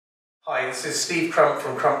Hi, this is Steve Crump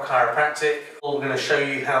from Crump Chiropractic. We're going to show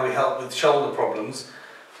you how we help with shoulder problems.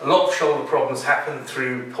 A lot of shoulder problems happen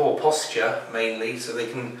through poor posture mainly, so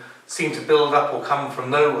they can seem to build up or come from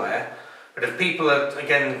nowhere. But if people are,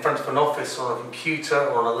 again, in front of an office or a computer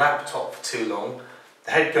or on a laptop for too long,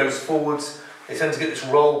 the head goes forwards, they tend to get this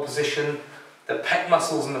roll position, the pec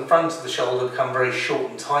muscles in the front of the shoulder become very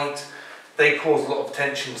short and tight, they cause a lot of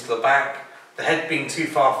tension to the back, the head being too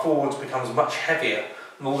far forwards becomes much heavier,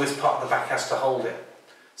 and all this part of the back has to hold it.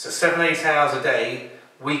 So 7-8 hours a day,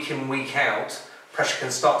 week in, week out, pressure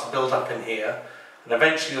can start to build up in here, and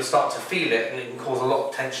eventually you'll start to feel it, and it can cause a lot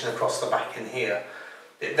of tension across the back in here.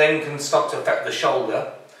 It then can start to affect the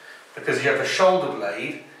shoulder, because you have a shoulder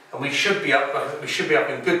blade, and we should be up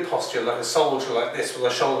in good posture, like a soldier like this, with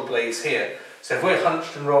our shoulder blades here. So if we're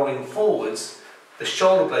hunched and rolling forwards, the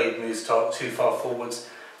shoulder blade moves too far forwards,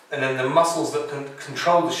 and then the muscles that can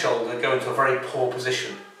control the shoulder go into a very poor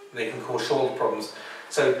position. They can cause shoulder problems.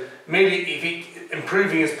 So merely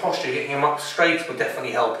improving his posture, getting him up straight will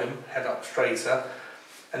definitely help him, head up straighter.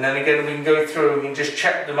 And then again we can go through and we can just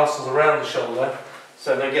check the muscles around the shoulder.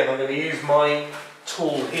 So again I'm going to use my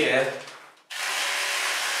tool here.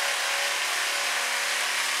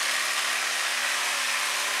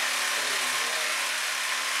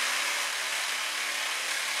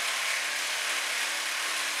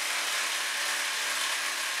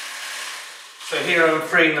 So here I'm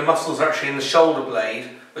freeing the muscles actually in the shoulder blade,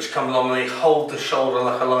 which come along and they hold the shoulder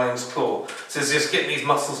like a lion's claw. So it's just getting these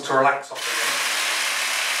muscles to relax off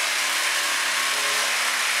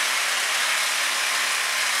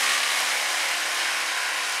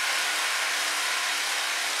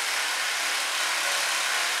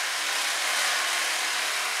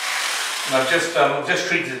again. And I've just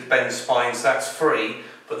treated Ben's spine, so that's free,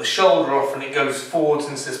 but the shoulder often it goes forwards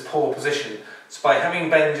into this poor position. So by having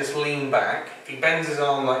Ben just lean back, if he bends his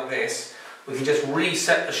arm like this, we can just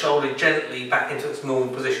reset the shoulder gently back into its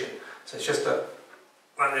normal position. So it's just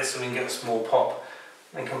like this, and we can get a small pop.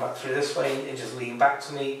 Then come back through this way and just lean back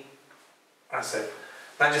to me. That's it.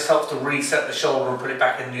 That just helps to reset the shoulder and put it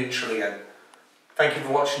back in neutral again. Thank you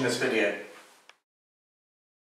for watching this video.